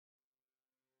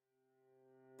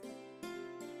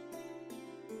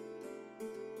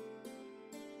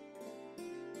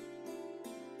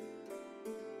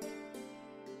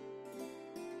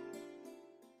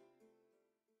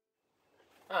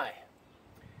Hi,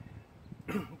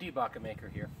 DBaca Maker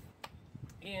here.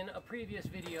 In a previous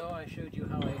video I showed you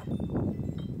how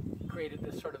I created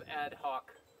this sort of ad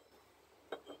hoc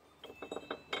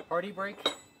hardy break,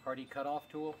 hardy cutoff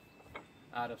tool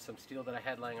out of some steel that I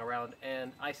had lying around,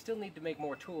 and I still need to make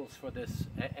more tools for this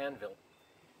anvil.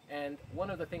 And one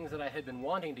of the things that I had been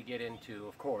wanting to get into,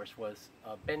 of course, was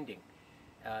bending,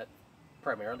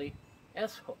 primarily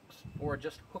S-hooks, or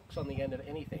just hooks on the end of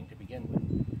anything to begin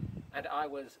with. And I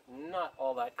was not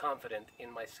all that confident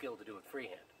in my skill to do it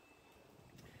freehand.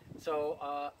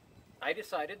 So I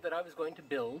decided that I was going to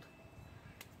build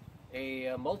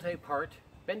a multi-part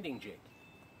bending jig.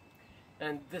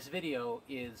 And this video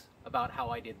is about how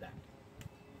I did that.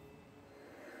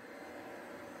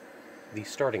 The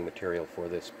starting material for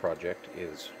this project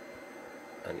is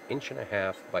an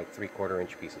 1.5" by 3/4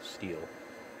 inch piece of steel,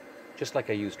 just like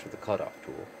I used for the cutoff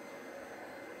tool.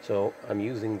 So I'm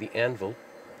using the anvil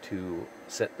to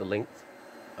set the length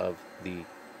of the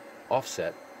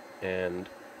offset, and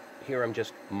here I'm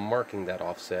just marking that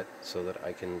offset so that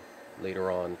I can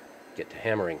later on get to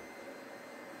hammering.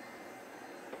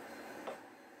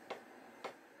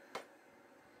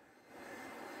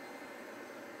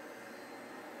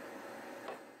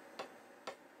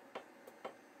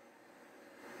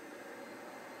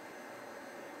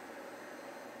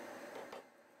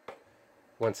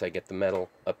 Once I get the metal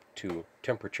up to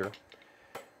temperature,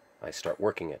 I start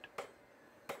working it.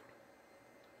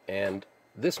 And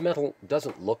this metal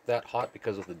doesn't look that hot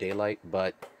because of the daylight,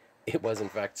 but it was in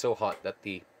fact so hot that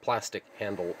the plastic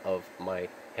handle of my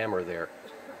hammer there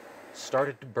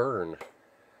started to burn.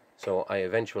 So I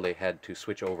eventually had to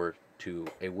switch over to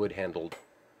a wood-handled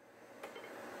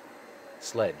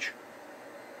sledge.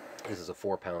 This is a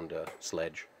 4-pound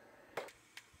sledge,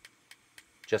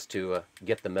 just to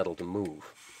get the metal to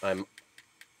move. I'm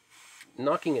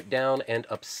knocking it down and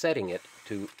upsetting it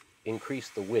to increase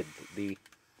the width. The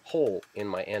hole in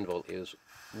my anvil is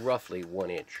roughly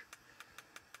 1 inch.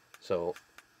 So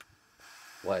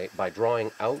by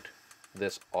drawing out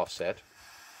this offset,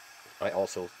 I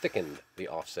also thickened the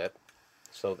offset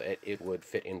so that it would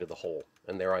fit into the hole.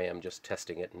 And there I am, just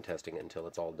testing it and testing it until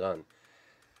it's all done.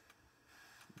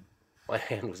 My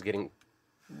hand was getting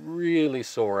really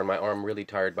sore and my arm really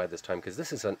tired by this time, because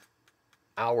this is an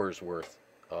hour's worth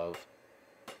of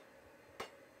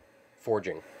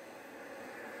forging.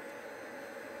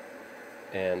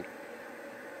 And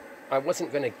I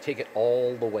wasn't going to take it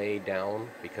all the way down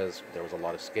because there was a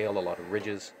lot of scale, a lot of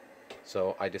ridges,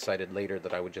 so I decided later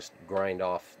that I would just grind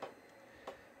off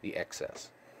the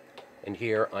excess. And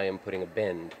here I am putting a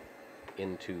bend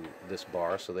into this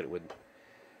bar so that it would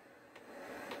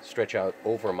stretch out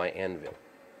over my anvil.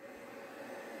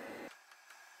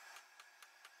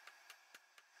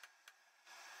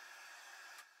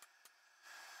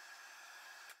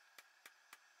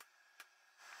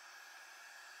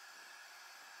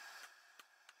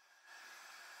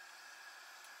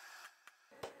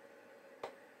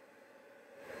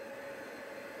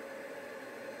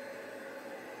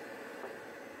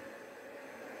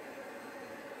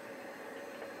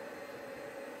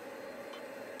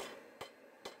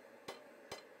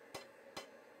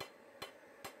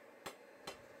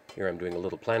 Here I'm doing a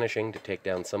little planishing to take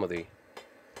down some of the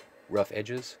rough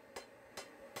edges,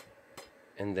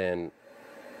 and then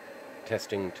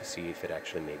testing to see if it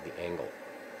actually made the angle.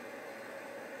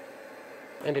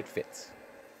 And it fits.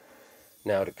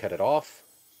 Now to cut it off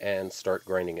and start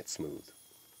grinding it smooth.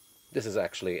 This is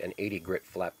actually an 80 grit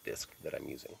flap disc that I'm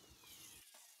using.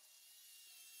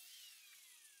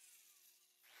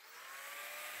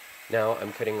 Now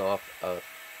I'm cutting off a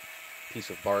piece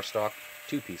of bar stock,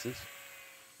 2 pieces.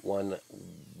 One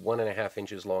 1.5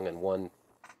 inches long and one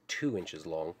 2 inches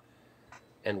long,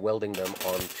 and welding them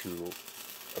onto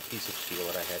a piece of steel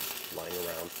that I had lying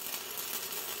around.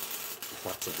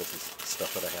 Lots of this is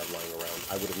stuff that I have lying around.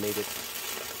 I would have made it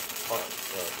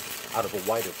out of a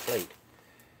wider plate,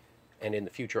 and in the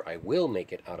future I will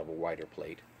make it out of a wider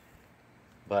plate,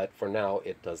 but for now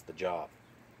it does the job.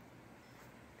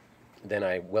 Then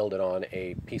I welded on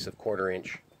a piece of 1/4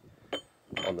 inch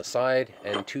on the side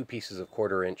and 2 pieces of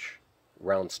 1/4 inch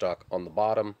round stock on the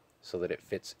bottom so that it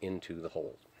fits into the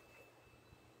hole.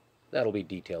 That'll be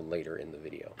detailed later in the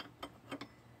video.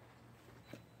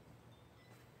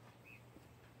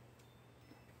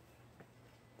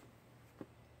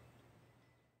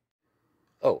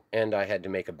 Oh, and I had to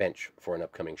make a bench for an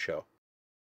upcoming show.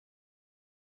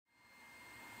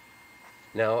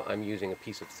 Now I'm using a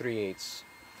piece of 3/8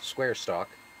 square stock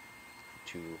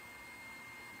to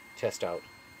test out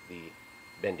the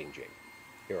bending jig.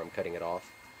 Here I'm cutting it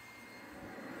off.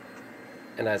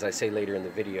 And as I say later in the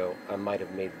video, I might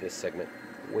have made this segment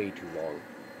way too long.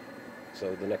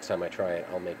 So the next time I try it,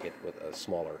 I'll make it with a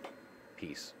smaller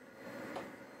piece.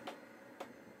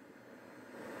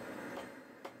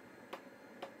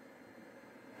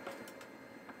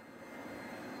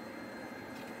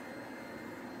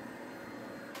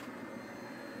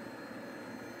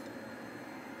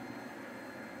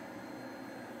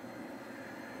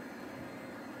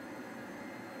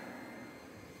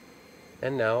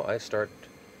 And now I start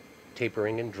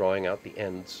tapering and drawing out the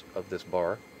ends of this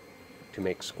bar to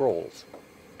make scrolls.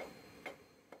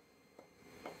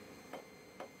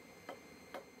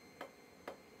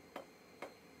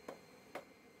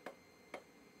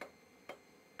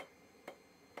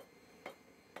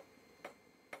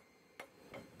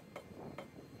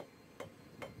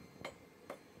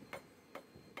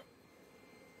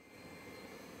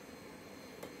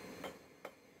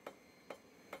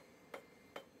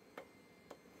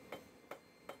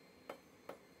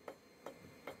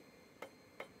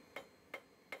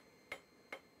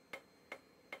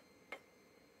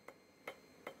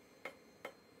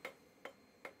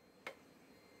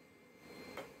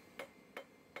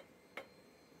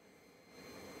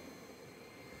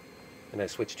 And I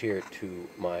switched here to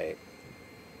my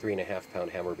 3.5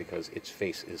 pound hammer because its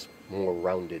face is more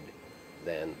rounded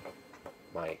than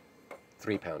my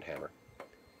 3 pound hammer.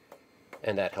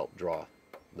 And that helped draw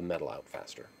the metal out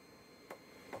faster.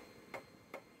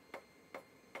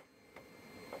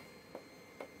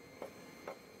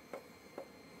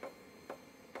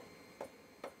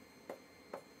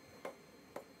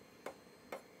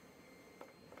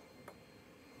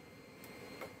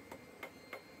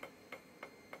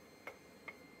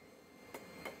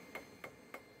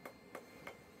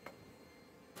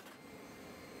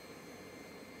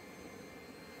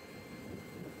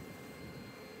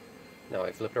 Now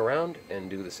I flip it around and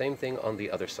do the same thing on the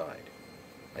other side.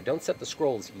 I don't set the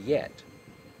scrolls yet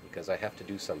because I have to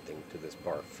do something to this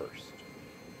bar first.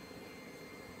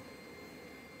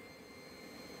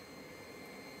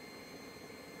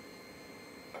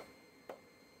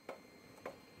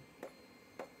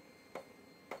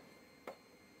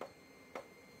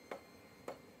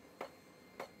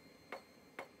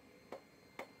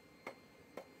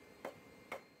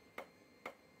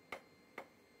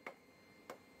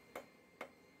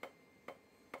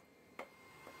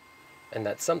 And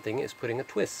that something is putting a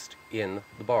twist in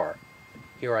the bar.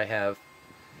 Here I have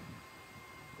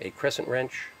a crescent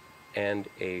wrench and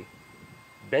a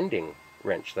bending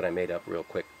wrench that I made up real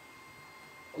quick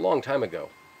a long time ago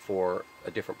for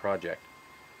a different project.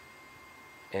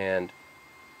 And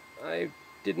I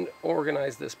didn't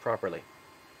organize this properly.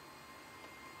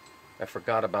 I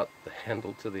forgot about the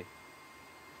handle to the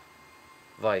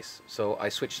vise, so I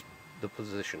switched the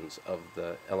positions of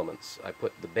the elements. I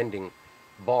put the bending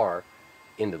bar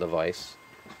into the vise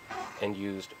and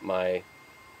used my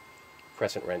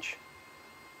crescent wrench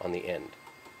on the end,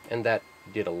 and that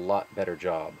did a lot better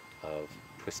job of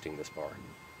twisting this bar.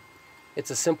 It's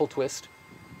a simple twist,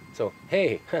 so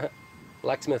hey,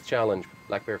 blacksmith challenge,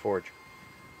 Fabri-Forge.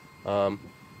 But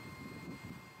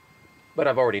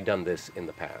I've already done this in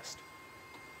the past,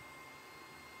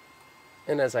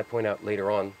 and as I point out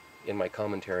later on in my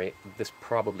commentary, this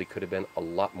probably could have been a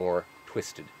lot more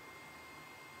twisted.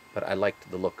 But I liked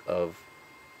the look of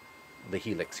the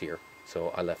helix here,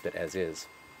 so I left it as is.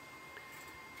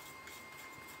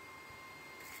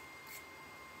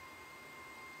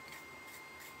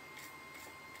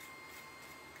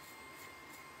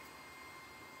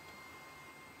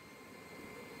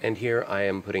 And here I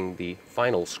am putting the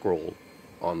final scroll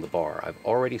on the bar. I've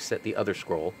already set the other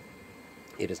scroll.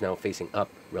 It is now facing up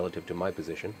relative to my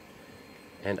position,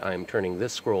 and I'm turning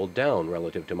this scroll down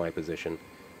relative to my position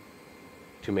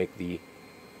to make the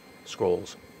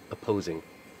scrolls opposing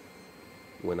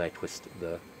when I twist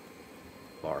the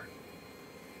bar.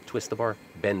 Twist the bar,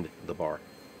 bend the bar.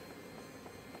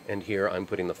 And here I'm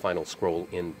putting the final scroll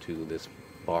into this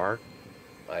bar.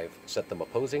 I've set them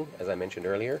opposing, as I mentioned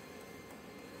earlier,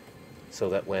 so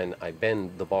that when I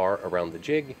bend the bar around the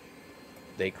jig,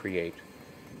 they create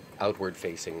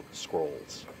outward-facing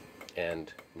scrolls.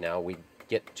 And now we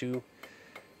get to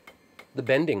the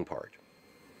bending part.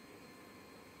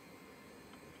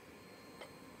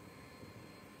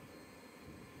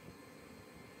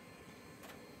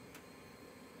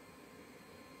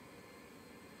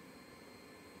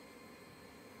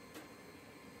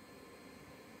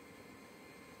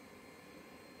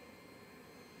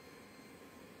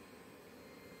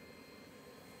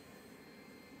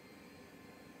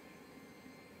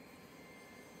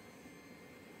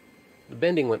 The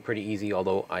bending went pretty easy,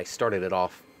 although I started it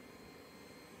off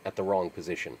at the wrong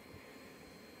position.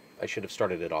 I should have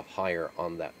started it off higher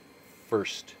on that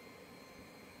first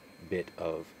bit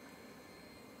of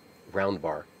round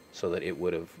bar so that it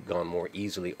would have gone more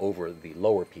easily over the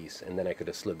lower piece, and then I could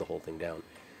have slid the whole thing down.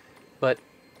 But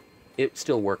it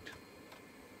still worked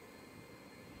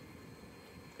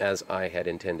as I had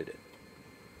intended it.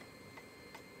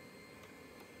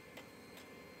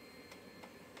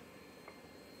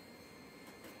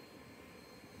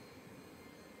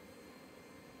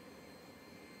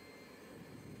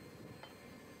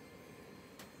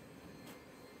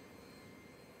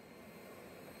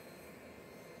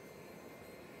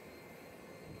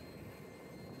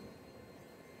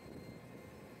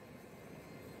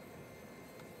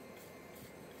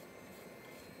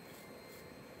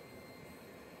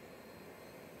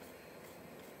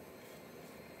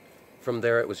 From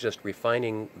there, it was just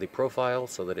refining the profile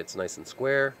so that it's nice and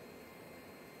square,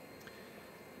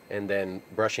 and then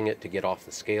brushing it to get off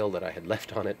the scale that I had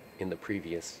left on it in the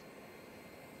previous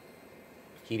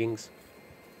heatings.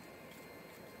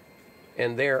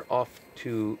 And there, off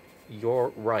to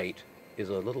your right, is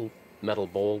a little metal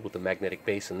bowl with a magnetic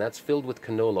base, and that's filled with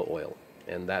canola oil,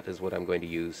 and that is what I'm going to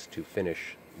use to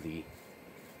finish the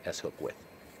S-hook with.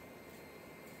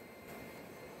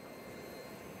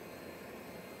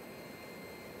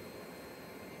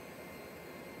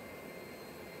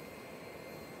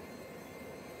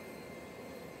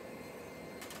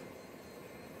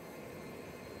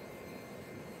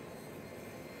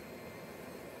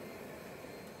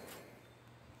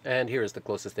 And here is the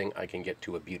closest thing I can get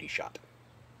to a beauty shot.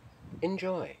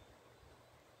 Enjoy!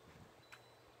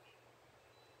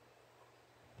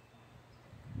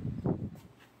 Let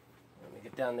me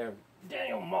get down there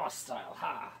Daniel Moss style,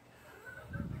 ha!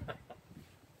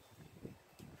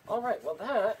 Alright, well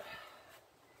that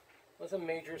was a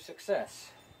major success.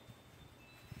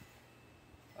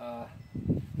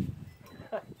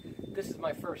 This is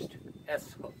my first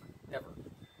S-hook ever.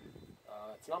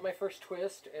 It's not my first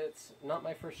twist, it's not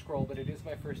my first scroll, but it is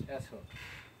my first S-hook.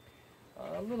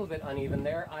 A little bit uneven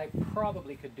there. I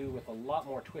probably could do with a lot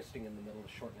more twisting in the middle to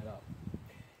shorten it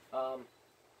up.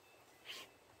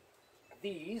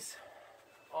 These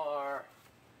are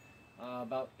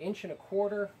about 1.25 inches.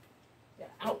 Yeah,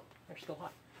 ow! They're still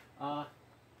hot.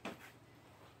 There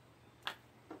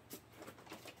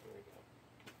we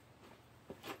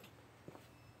go.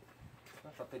 I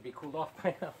thought they'd be cooled off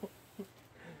by now.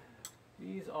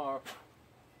 These are,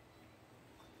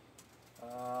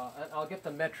 and I'll get the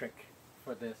metric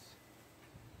for this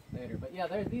later, but yeah,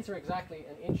 these are exactly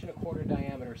 1.25 inch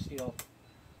diameter steel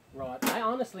rod. I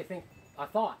honestly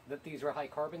thought that these were high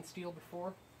carbon steel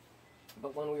before,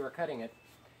 but when we were cutting it,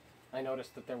 I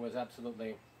noticed that there was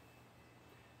absolutely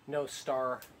no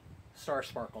star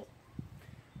sparkle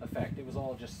effect. It was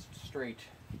all just straight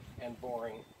and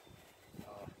boring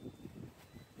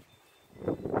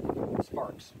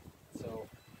sparks. So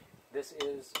this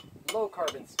is low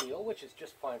carbon steel, which is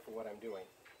just fine for what I'm doing.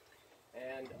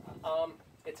 And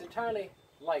it's entirely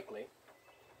likely,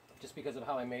 just because of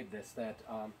how I made this, that,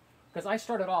 because I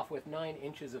started off with 9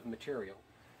 inches of material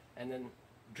and then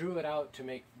drew it out to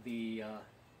make the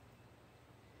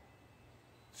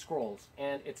scrolls,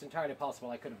 and it's entirely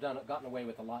possible I could have gotten away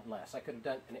with a lot less. I could have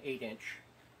done an 8 inch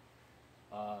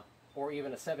or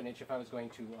even a 7 inch if I was going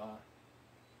to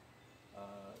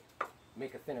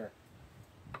make a thinner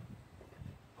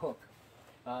hook.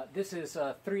 This is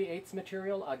 3/8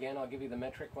 material. Again, I'll give you the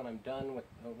metric when I'm done with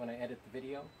when I edit the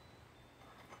video.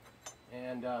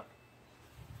 And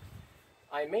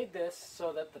I made this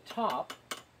so that the top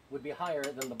would be higher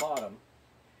than the bottom,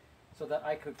 so that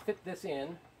I could fit this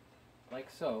in like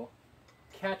so,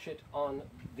 catch it on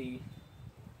the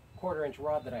 1/4 inch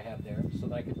rod that I have there, so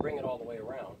that I could bring it all the way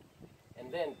around,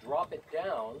 and then drop it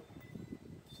down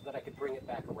so that I could bring it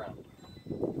back around.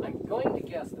 I'm going to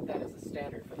guess that that is a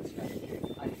standard for this kind of jig.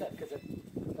 I said because it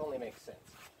only makes sense.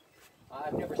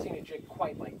 I've never seen a jig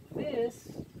quite like this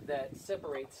that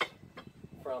separates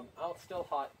from, oh, it's still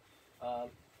hot,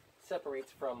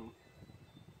 separates from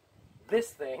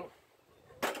this thing,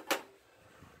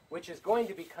 which is going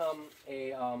to become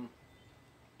a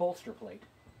bolster plate,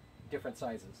 different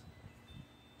sizes,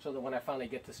 so that when I finally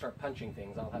get to start punching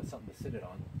things, I'll have something to sit it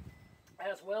on,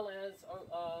 as well as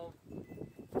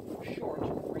short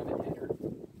rivet header.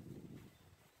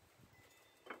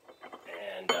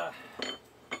 And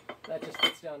that just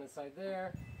fits down inside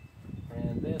there.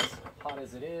 And this, hot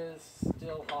as it is,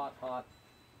 still hot, hot.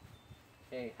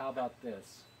 Hey, how about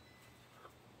this?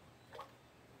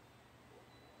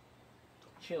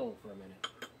 Chill for a minute.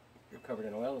 You're covered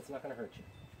in oil, it's not going to hurt you.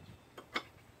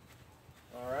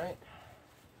 Alright.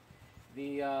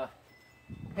 The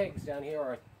pegs down here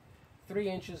are 3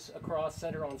 inches across,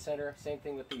 center on center. Same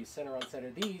thing with these, center on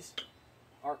center. These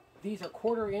are these are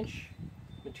 1/4"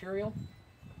 material,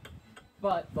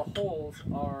 but the holes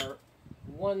are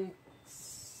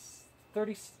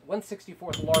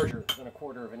 1/64 larger than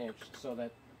 1/4 inch, so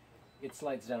that it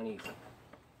slides down easy.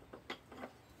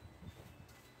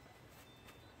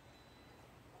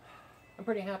 I'm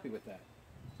pretty happy with that.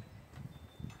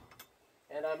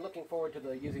 And I'm looking forward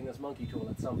to using this monkey tool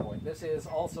at some point. This is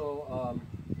also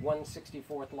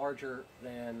 1/64 larger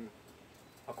than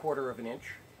 1/4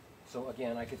 inch. So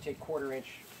again, I could take 1/4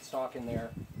 inch stock in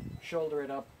there, shoulder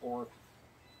it up, or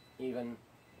even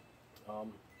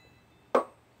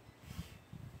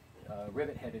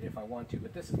rivet head it if I want to.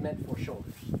 But this is meant for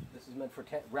shoulders. This is meant for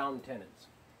round tenons.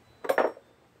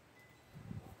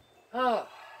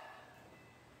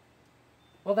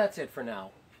 Well, that's it for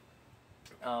now.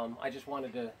 I just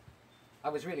wanted to, I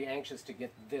was really anxious to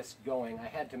get this going. I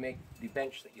had to make the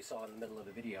bench that you saw in the middle of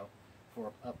the video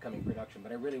for upcoming production,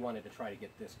 but I really wanted to try to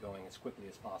get this going as quickly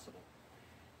as possible.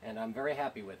 And I'm very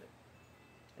happy with it.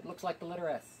 It looks like the letter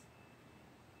S.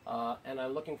 And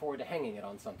I'm looking forward to hanging it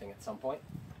on something at some point.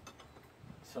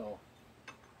 So,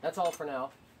 that's all for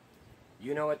now.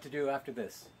 You know what to do after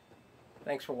this.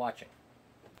 Thanks for watching.